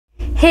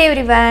Hey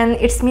everyone,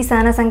 it's me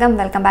Sana Sangam.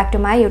 Welcome back to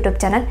my YouTube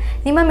channel.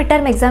 ನಿಮ್ಮ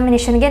midterm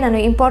examination ಗೆ ನಾನು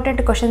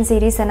important question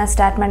series ಅನ್ನು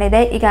start ಮಾಡಿದೆ.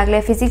 ಈಗಾಗಲೇ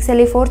ಫಿಸಿಕ್ಸ್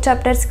ಅಲ್ಲಿ 4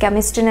 ಚಾಪ್ಟರ್ಸ್,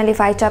 ಕೆಮಿಸ್ಟ್ರಿ ನಲ್ಲಿ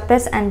 5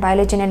 ಚಾಪ್ಟರ್ಸ್ ಅಂಡ್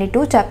ಬಯಾಲಜಿ ನಲ್ಲಿ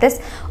 2 chapters.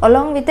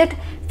 Along with it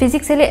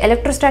physics ಅಲ್ಲಿ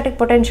ಎಲೆಕ್ಟ್ರೋಸ್ಟಾಟಿಕ್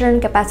ಪೊಟೆನ್ಷಿಯಲ್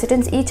ಅಂಡ್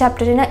ಕೆಪಾಸಿಟೆನ್ಸ್ ಈ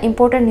ಚಾಪ್ಟರಿನ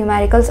ಇಂಪಾರ್ಟೆಂಟ್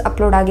ನ್ಯೂಮೆರಿಕಲ್ಸ್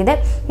ಅಪ್ಲೋಡ್ ಆಗಿದೆ.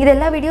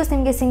 ಇದೆಲ್ಲ ವಿಡಿಯೋಸ್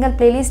ನಿಮಗೆ ಸಿಂಗಲ್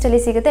ಪ್ಲೇ ಲಿಸ್ಟ್ ಅಲ್ಲಿ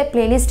ಸಿಗುತ್ತೆ.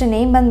 ಪ್ಲೇ ಲಿಸ್ಟ್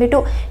ನೇಮ್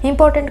ಬಂದ್ಬಿಟ್ಟು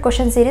important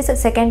question series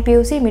second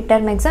PUC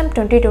midterm exam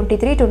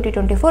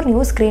 2023-2024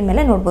 ನೀವು ಸ್ಕ್ರೀನ್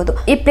ಮೇಲೆ ನೋಡಬಹುದು.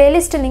 ಈ ಪ್ಲೇ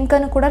ಲಿಸ್ಟ್ ಲಿಂಕ್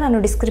ಅನ್ನು ಕೂಡ ನಾನು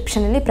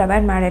ಡಿಸ್ಕ್ರಿಪ್ಷನ್ ಅಲ್ಲಿ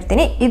ಪ್ರೊವೈಡ್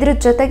ಮಾಡಿರ್ತೀನಿ. ಇದರ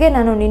ಜೊತೆಗೆ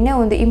ನಾನು ನಿನ್ನೆ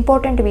ಒಂದು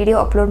ಇಂಪಾರ್ಟೆಂಟ್ ವಿಡಿಯೋ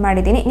ಅಪ್ಲೋಡ್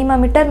ಮಾಡಿದ್ದೀನಿ. ನಿಮ್ಮ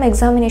midterm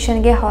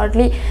examinationಗೆ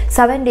ಹಾರ್ಡ್ಲಿ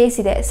 7 ಡೇಸ್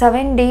ಇದೆ.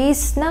 7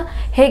 ಡೇಸ್ನ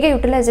ಹೇಗೆ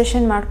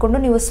ಯುಟಿಲೈಸೇಷನ್ ಮಾಡಿಕೊಂಡು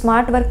ನೀವು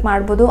ಸ್ಮಾರ್ಟ್ ವರ್ಕ್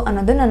ಮಾಡ್ಬೋದು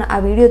ಅನ್ನೋದು ನಾನು ಆ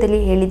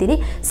ವಿಡಿಯೋದಲ್ಲಿ ಹೇಳಿದ್ದೀನಿ.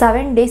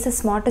 7 ಡೇಸ್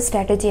ಸ್ಮಾರ್ಟ್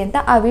ಸ್ಟ್ರಾಟಜಿ ಅಂತ.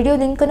 ಆ ವಿಡಿಯೋ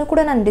ಲಿಂಕ್ ಅನ್ನು ಕೂಡ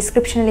ನಾನು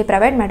ಡಿಸ್ಕ್ರಿಪ್ಷನ್ ಅಲ್ಲಿ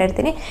ಪ್ರೊವೈಡ್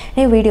ಮಾಡಿರ್ತೀನಿ.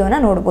 ನೀವು ವಿಡಿಯೋನ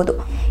ನೋಡಬಹುದು.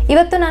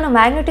 ಇವತ್ತು ನಾನು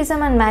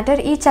ಮ್ಯಾಗ್ನೆಟಿಸಮ್ ಅಂಡ್ ಮ್ಯಾಟರ್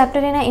ಈ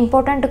ಚಾಪ್ಟರಿನ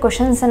ಇಂಪಾರ್ಟೆಂಟ್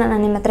ಕ್ವೆಶ್ಚನ್ಸ್ ಅನ್ನು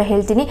ನಾನು ನಿಮ್ಮ ಹತ್ರ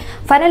ಹೇಳ್ತೀನಿ.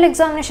 Final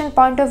examination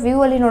point of view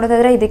ಅಲ್ಲಿ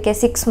ನೋಡೋದಾದ್ರೆ ಇದಕ್ಕೆ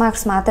 6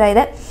 ಮಾರ್ಕ್ಸ್ ಮಾತ್ರ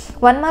ಇದೆ.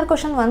 1 mark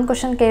question 1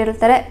 question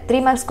ಕೇಳಿರ್ತಾರೆ.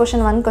 3 marks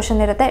question 1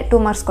 question ಇರುತ್ತೆ.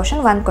 2 ಮಾರ್ಕ್ಸ್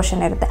ಕ್ವೆಶ್ಚನ್ 1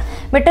 ಕ್ವೆಶ್ಚನ್ ಇರುತ್ತೆ.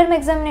 midterm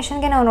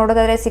examinationಗೆ ನಾವು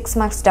ನೋಡೋದಾದ್ರೆ 6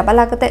 ಮಾರ್ಕ್ಸ್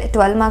ಡಬಲ್ ಆಗುತ್ತೆ,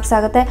 12 ಮಾರ್ಕ್ಸ್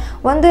ಆಗುತ್ತೆ.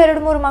 1, 2,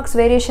 3 ಮಾರ್ಕ್ಸ್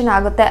ವೇರಿಯೇಷನ್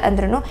ಆಗುತ್ತೆ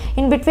ಅಂದ್ರೂ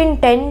in between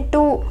 10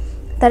 to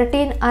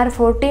 13 or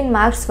 14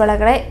 marks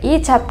ಒಳಗಡೆ ಈ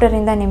ಚಾಪ್ಟರ್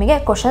ಇಂದ ನಿಮಗೆ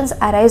ಕ್ವೆಶ್ಚನ್ಸ್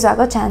ಅರೈಸ್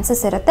ಆಗೋ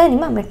ಚಾನ್ಸಸ್ ಇರುತ್ತೆ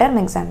ನಿಮ್ಮ midterm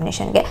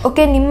examinationಗೆ.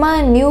 ಓಕೆ, ನಿಮ್ಮ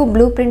ನ್ಯೂ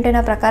ಬ್ಲೂ ಪ್ರಿಂಟಿನ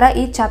ಪ್ರಕಾರ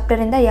ಈ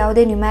ಚಾಪ್ಟರ್ ಇಂದ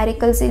ಯಾವುದೇ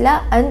ನ್ಯೂಮ್ಯಾರಿಕಲ್ಸ್ ಇಲ್ಲ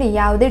ಅಂಡ್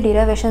ಯಾವುದೇ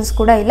ಡಿರೈವೇಷನ್ಸ್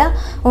ಕೂಡ ಇಲ್ಲ.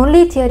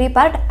 Only theory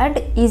part and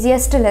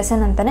easiest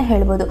lesson ಅಂತಾನೆ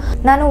ಹೇಳ್ಬೋದು.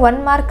 ನಾನು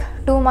 1 ಮಾರ್ಕ್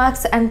 2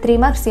 ಮಾರ್ಕ್ಸ್ ಆ್ಯಂಡ್ 3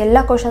 ಮಾರ್ಕ್ಸ್ ಎಲ್ಲ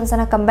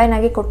ಕ್ವಶನ್ಸನ್ನು ಕಂಬೈನ್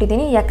ಆಗಿ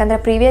ಕೊಟ್ಟಿದ್ದೀನಿ. ಯಾಕಂದರೆ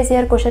previous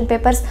year question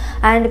papers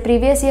and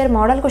previous year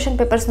model question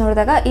papers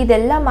ನೋಡಿದಾಗ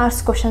ಇದೆಲ್ಲ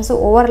ಮಾರ್ಕ್ಸ್ ಕ್ವಶನ್ಸು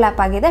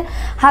ಓವರ್ಲ್ಯಾಪ್ ಆಗಿದೆ.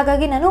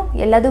 ಹಾಗಾಗಿ ನಾನು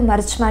ಎಲ್ಲದೂ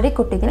ಮರ್ಜ್ ಮಾಡಿ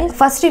ಕೊಟ್ಟಿದ್ದೀನಿ.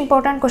 ಫಸ್ಟ್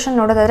ಇಂಪಾರ್ಟೆಂಟ್ ಕ್ವಶನ್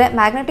ನೋಡೋದಾದ್ರೆ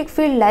ಮ್ಯಾಗ್ನೆಟಿಕ್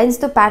ಫೀಲ್ಡ್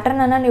ಲೈನ್ಸ್ದು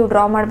ಪ್ಯಾಟರ್ನ್ ಅನ್ನು ನೀವು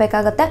ಡ್ರಾ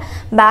ಮಾಡಬೇಕಾಗುತ್ತೆ.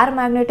 ಬ್ಯಾರ್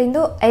magnet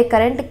into I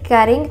current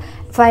carrying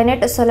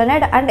finite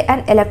solenoid and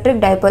on electric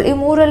dipole. ಈ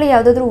ಮೂರಲ್ಲಿ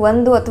ಯಾವುದಾದ್ರೂ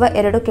 1 ಅಥವಾ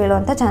 2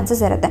 ಕೇಳುವಂಥ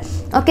ಚಾನ್ಸಸ್ ಇರುತ್ತೆ.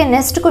 ಓಕೆ,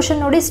 ನೆಕ್ಸ್ಟ್ ಕ್ವಶನ್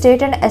ನೋಡಿ,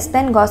 state and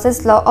explain ಗಾಸಸ್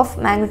law of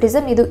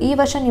magnetism. ಇದು ಈ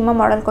ವರ್ಷ ನಿಮ್ಮ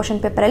ಮಾಡೆಲ್ ಕ್ವಶನ್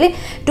ಪೇಪರಲ್ಲಿ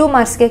 2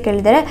 ಮಾರ್ಕ್ಸ್ಗೆ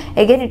ಕೇಳಿದ್ದಾರೆ.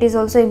 Again it is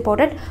also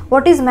important.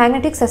 What is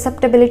magnetic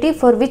susceptibility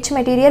for which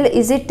material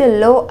is it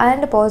low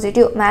and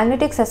positive?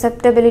 Magnetic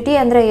susceptibility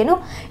ಅಂದರೆ ಏನು?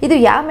 ಇದು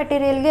ಯಾವ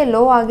ಮೆಟೀರಿಯಲ್ಗೆ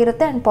ಲೋ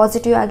ಆಗಿರುತ್ತೆ ಆ್ಯಂಡ್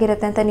ಪಾಸಿಟಿವ್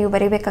ಆಗಿರುತ್ತೆ ಅಂತ ನೀವು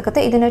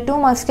ಬರೀಬೇಕಾಗುತ್ತೆ. ಇದನ್ನು 2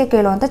 ಮಾರ್ಕ್ಸ್ಗೆ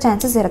ಕೇಳುವಂಥ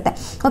ಚಾನ್ಸಸ್ ಇರುತ್ತೆ.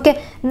 ಓಕೆ,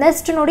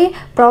 ನೆಕ್ಸ್ಟ್ ನೋಡಿ,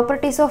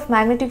 properties of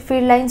magnetic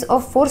field lines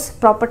of force,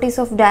 properties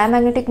of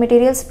diamagnetic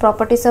materials,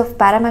 properties of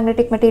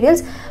paramagnetic materials,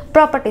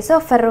 properties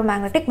of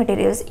ferromagnetic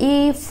materials. ಈ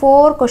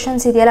 4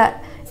 ಕ್ವಶನ್ಸ್ ಇದೆಯಲ್ಲ,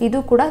 ಇದು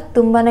ಕೂಡ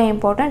ತುಂಬಾ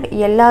ಇಂಪಾರ್ಟೆಂಟ್.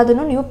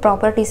 ಎಲ್ಲದನ್ನು ನೀವು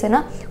ಪ್ರಾಪರ್ಟೀಸನ್ನು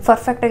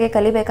ಪರ್ಫೆಕ್ಟಾಗಿ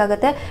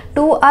ಕಲಿಬೇಕಾಗುತ್ತೆ.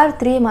 2 or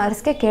 3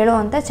 ಮಾರ್ಕ್ಸ್ಗೆ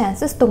ಕೇಳುವಂಥ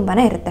ಚಾನ್ಸಸ್ ತುಂಬಾ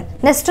ಇರುತ್ತೆ.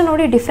 ನೆಕ್ಸ್ಟ್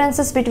ನೋಡಿ,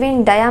 differences between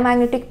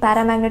diamagnetic,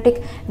 paramagnetic,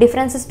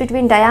 differences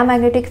between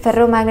diamagnetic,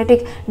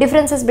 ಫೆರ್ರೋಮ್ಯಾಗ್ನೆಟಿಕ್,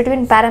 differences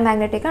between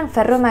paramagnetic and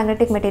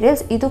ಫೆರ್ರೋಮ್ಯಾಗ್ನೆಟಿಕ್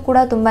materials. ಇದು ಕೂಡ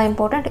ತುಂಬ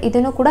ಇಂಪಾರ್ಟೆಂಟ್.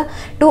 ಇದನ್ನು ಕೂಡ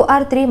 2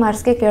 or 3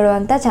 ಮಾರ್ಕ್ಸ್ಗೆ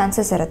ಕೇಳುವಂಥ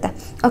ಚಾನ್ಸಸ್ ಇರುತ್ತೆ.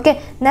 ಓಕೆ,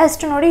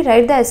 ನೆಕ್ಸ್ಟ್ ನೋಡಿ,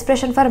 right the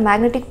expression for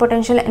magnetic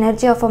potential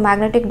energy of a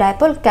magnetic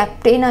dipole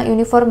kept in a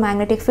uniform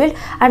magnetic field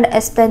and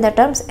explain the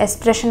terms.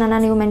 Expression ಅನ್ನು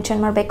ನೀವು ಮೆನ್ಷನ್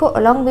ಮಾಡಬೇಕು.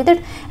 ಅಲಾಂಗ್ ವಿತ್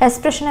ಇಟ್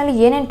ಎಕ್ಸ್ಪ್ರೆಷನ್ ಅಲ್ಲಿ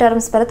ಏನೇನು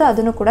terms ಬರುತ್ತೋ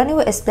ಅದನ್ನು ಕೂಡ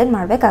ನೀವು ಎಕ್ಸ್ಪ್ಲೈನ್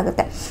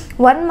ಮಾಡಬೇಕಾಗುತ್ತೆ.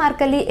 1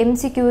 ಮಾರ್ಕಲ್ಲಿ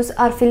MCQs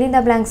R fill in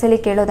the blanks ಅಲ್ಲಿ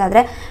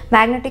ಕೇಳೋದಾದ್ರೆ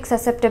ಮ್ಯಾಗ್ನೆಟಿಕ್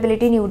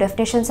ಸಸೆಪ್ಟಬಿಲಿಟಿ ನೀವು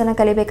ಡೆಫಿನೇಷನ್ಸ್ ಅನ್ನು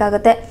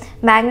ಕಲಿಬೇಕಾಗುತ್ತೆ.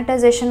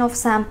 ಮ್ಯಾಗ್ನೆಟೈಸೇಷನ್ ಆಫ್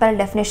ಸ್ಯಾಂಪಲ್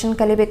ಡೆಫಿನೇಷನ್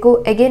ಕಲಿಬೇಕು.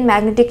 ಅಗೇನ್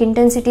ಮ್ಯಾಗ್ನೆಟಿಕ್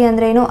ಇಂಟೆನ್ಸಿಟಿ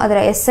ಅಂದ್ರೆ ಏನು, ಅದರ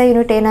SI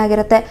ಯೂನಿಟ್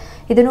ಏನಾಗಿರುತ್ತೆ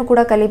ಇದನ್ನು ಕೂಡ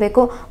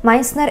ಕಲಿಬೇಕು.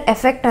 ಮೈಸ್ನರ್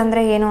ಎಫೆಕ್ಟ್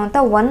ಅಂದರೆ ಏನು ಅಂತ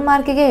 1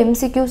 ಮಾರ್ಕಿಗೆ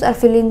MCQs R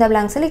fill in the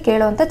blanks ಅಲ್ಲಿ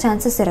ಕೇಳುವಂಥ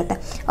ಚಾನ್ಸಸ್ ಇರುತ್ತೆ.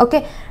 Okay,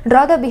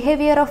 draw the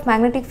behaviour of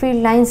magnetic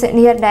field lines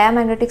near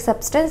diamagnetic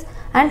substance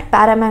and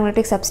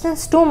paramagnetic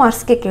substance. 2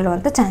 ಮಾರ್ಕ್ಸ್ಗೆ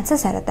ಕೇಳುವಂಥ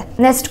ಚಾನ್ಸಸ್ ಇರುತ್ತೆ.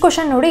 ನೆಕ್ಸ್ಟ್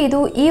ಕ್ವಶನ್ ನೋಡಿ, ಇದು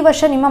ಈ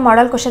ವರ್ಷ ನಿಮ್ಮ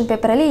ಮಾಡೆಲ್ ಕ್ವಶನ್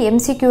ಪೇಪರಲ್ಲಿ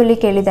MCQ ಅಲ್ಲಿ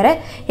ಕೇಳಿದ್ದಾರೆ.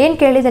 ಏನು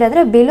ಕೇಳಿದ್ದಾರೆ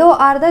ಅಂದರೆ, below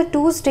are the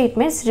 2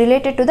 statements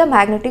related to the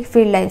magnetic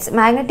field lines.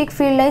 Magnetic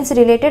field lines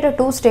related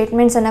 2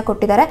 statements ಅನ್ನು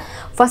ಕೊಟ್ಟಿದ್ದಾರೆ.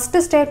 First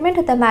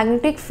statement, the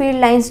magnetic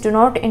field lines do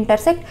not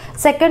intersect.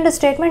 Second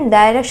statement,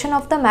 direction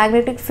of the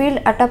magnetic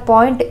field at a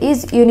point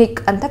is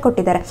unique ಅಂತ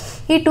ಕೊಟ್ಟಿದ್ದಾರೆ.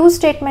 ಈ 2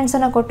 statements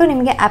ಅನ್ನು ಕೊಟ್ಟು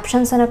ನಿಮಗೆ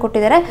options ಅನ್ನು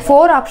ಕೊಟ್ಟಿದ್ದಾರೆ.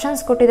 4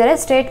 ಆಪ್ಷನ್ಸ್ ಕೊಟ್ಟಿದ್ದಾರೆ.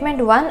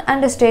 ಸ್ಟೇಟ್ಮೆಂಟ್ 1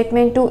 ಅಂಡ್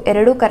ಸ್ಟೇಟ್ಮೆಂಟ್ 2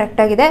 ಎರಡೂ ಕರೆಕ್ಟ್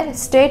ಆಗಿದೆ.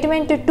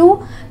 ಸ್ಟೇಟ್ಮೆಂಟ್ 2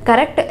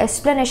 ಕರೆಕ್ಟ್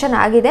ಎಕ್ಸ್ಪ್ಲನೇಷನ್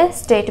ಆಗಿದೆ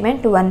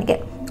ಸ್ಟೇಟ್ಮೆಂಟ್ 1ಗೆ.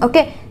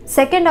 ಓಕೆ,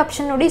 ಸೆಕೆಂಡ್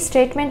ಆಪ್ಷನ್ ನೋಡಿ,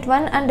 ಸ್ಟೇಟ್ಮೆಂಟ್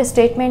 1 ಅಂಡ್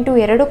ಸ್ಟೇಟ್ಮೆಂಟ್ 2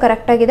 ಎರಡೂ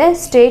ಕರೆಕ್ಟ್ ಆಗಿದೆ.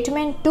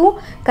 ಸ್ಟೇಟ್ಮೆಂಟ್ 2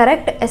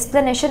 ಕರೆಕ್ಟ್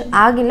ಎಕ್ಸ್ಪ್ಲನೇಷನ್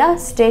ಆಗಿಲ್ಲ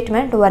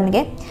ಸ್ಟೇಟ್ಮೆಂಟ್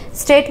 1ಗೆ.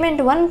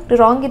 ಸ್ಟೇಟ್ಮೆಂಟ್ 1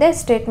 ರಾಂಗ್ ಇದೆ,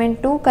 ಸ್ಟೇಟ್ಮೆಂಟ್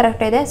 2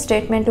 ಕರೆಕ್ಟ್ ಇದೆ,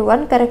 ಸ್ಟೇಟ್ಮೆಂಟ್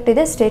 1 ಕರೆಕ್ಟ್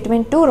ಇದೆ,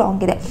 ಸ್ಟೇಟ್ಮೆಂಟ್ 2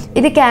 ರಾಂಗ್ ಇದೆ.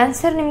 ಇದಕ್ಕೆ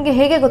ಆನ್ಸರ್ ನಿಮಗೆ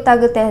ಹೇಗೆ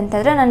ಗೊತ್ತಾಗುತ್ತೆ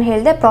ಅಂತಂದರೆ, ನಾನು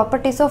ಹೇಳಿದೆ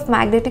properties of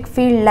magnetic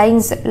field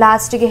lines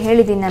ಲಾಸ್ಟಿಗೆ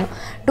ಹೇಳಿದ್ದೀನಿ ನಾನು.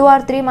 2 or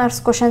 3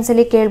 ಮಾರ್ಕ್ಸ್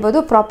ಕ್ವಶನ್ಸಲ್ಲಿ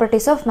ಕೇಳ್ಬೋದು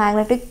properties of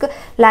magnetic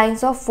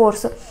lines of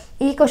force.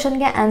 ಈ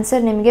ಕ್ವಶನ್ಗೆ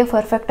ಆನ್ಸರ್ ನಿಮಗೆ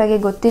ಪರ್ಫೆಕ್ಟಾಗಿ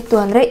ಗೊತ್ತಿತ್ತು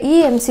ಅಂದರೆ ಈ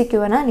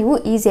MCQವನ್ನು ನೀವು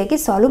ಈಸಿಯಾಗಿ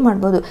ಸಾಲ್ವ್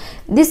ಮಾಡ್ಬೋದು.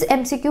 This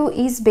MCQ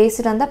is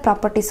based on the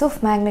properties of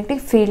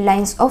magnetic field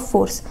lines of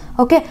force.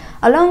 Okay,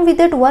 along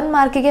with it 1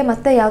 ಮಾರ್ಕಿಗೆ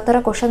ಮತ್ತೆ ಯಾವ ಥರ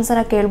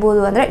ಕ್ವಶನ್ಸನ್ನು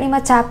ಕೇಳ್ಬೋದು ಅಂದರೆ, ನಿಮ್ಮ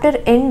ಚಾಪ್ಟರ್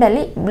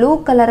ಎಂಡಲ್ಲಿ ಬ್ಲೂ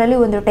ಕಲರಲ್ಲಿ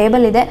ಒಂದು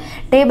ಟೇಬಲ್ ಇದೆ.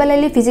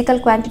 ಟೇಬಲಲ್ಲಿ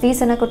ಫಿಸಿಕಲ್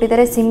ಕ್ವಾಂಟಿಟೀಸನ್ನು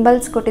ಕೊಟ್ಟಿದ್ದಾರೆ,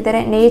 ಸಿಂಬಲ್ಸ್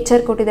ಕೊಟ್ಟಿದ್ದಾರೆ,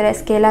 ನೇಚರ್ ಕೊಟ್ಟಿದ್ದಾರೆ,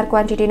 ಸ್ಕೇಲಾರ್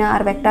ಕ್ವಾಂಟಿಟಿನ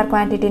ಆರ್ ವೆಕ್ಟಾರ್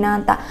ಕ್ವಾಂಟಿಟಿನ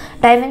ಅಂತ,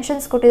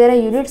 ಡೈಮೆನ್ಷನ್ಸ್ ಕೊಟ್ಟಿದ್ದಾರೆ,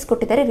 ಯೂನಿಟ್ಸ್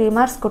ಕೊಟ್ಟಿದ್ದಾರೆ,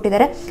 ರಿಮಾರ್ಕ್ಸ್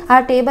ಕೊಟ್ಟಿದ್ದಾರೆ. ಆ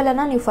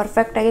ಟೇಬಲನ್ನು ನೀವು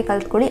ಪರ್ಫೆಕ್ಟಾಗಿ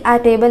ಕಲ್ತ್ಕೊಳ್ಳಿ. ಆ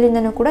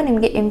ಟೇಬಲಿಂದನೂ ಕೂಡ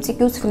ನಿಮಗೆ MCQ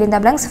MCQs fill in the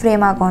blanks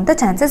frame ಆಗುವಂಥ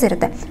ಚಾನ್ಸಸ್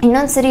ಇರುತ್ತೆ.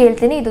 ಇನ್ನೊಂದು ಸರಿ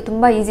ಹೇಳ್ತೀನಿ, ಇದು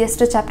ತುಂಬ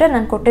ಈಸಿಯೆಸ್ಟ್ ಚಾಪ್ಟರ್.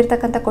 ನಾನು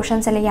ಕೊಟ್ಟಿರ್ತಕ್ಕಂಥ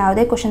ಕ್ವಶನ್ಸ್ ಅಲ್ಲಿ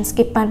ಯಾವುದೇ ಕ್ವಶನ್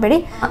ಸ್ಕಿಪ್ ಮಾಡಬೇಡಿ.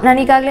 ನಾನು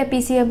ಈಗಾಗಲೇ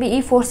PCMB ಈ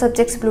 4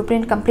 subjects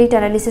blueprint complete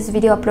analysis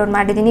video upload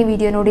ಮಾಡಿದ್ದೀನಿ.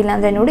 ವಿಡಿಯೋ ನೋಡಿಲ್ಲ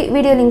ಅಂದರೆ ನೋಡಿ,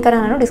 ವಿಡಿಯೋ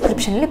ಲಿಂಕನ್ನು ನಾನು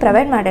ಡಿಸ್ಕ್ರಿಪ್ಷನಲ್ಲಿ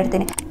ಪ್ರೊವೈಡ್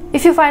ಮಾಡಿರ್ತೀನಿ.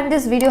 If you find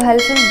this video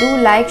helpful, do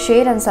like,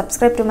 share and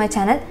subscribe to my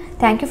channel.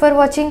 Thank you for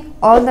watching.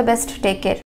 All the best. Take care.